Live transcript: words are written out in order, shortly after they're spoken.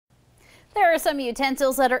There are some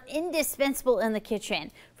utensils that are indispensable in the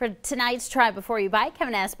kitchen. For tonight's Try Before You Buy,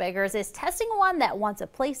 Kevin Asbeggers is testing one that wants a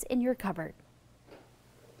place in your cupboard.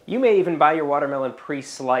 You may even buy your watermelon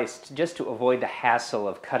pre-sliced just to avoid the hassle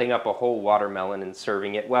of cutting up a whole watermelon and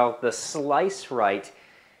serving it. Well, the Slice Right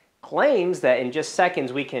claims that in just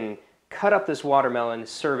seconds we can cut up this watermelon,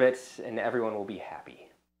 serve it, and everyone will be happy.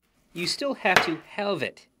 You still have to halve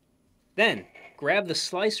it. Then, grab the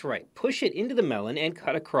Slice Right, push it into the melon, and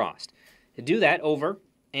cut across. Do that over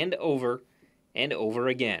and over and over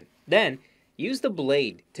again. Then, use the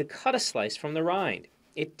blade to cut a slice from the rind.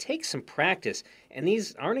 It takes some practice, and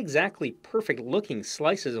these aren't exactly perfect-looking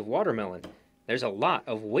slices of watermelon. There's a lot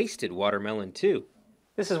of wasted watermelon, too.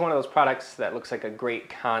 This is one of those products that looks like a great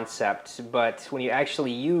concept, but when you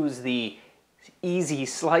actually use the easy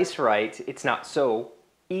Slice Right, it's not so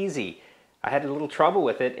easy. I had a little trouble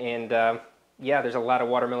with it, and yeah, there's a lot of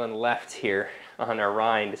watermelon left here on our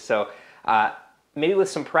rind. So maybe with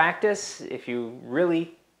some practice, if you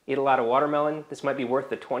really eat a lot of watermelon, this might be worth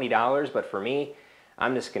the $20, but for me,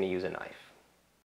 I'm just going to use a knife.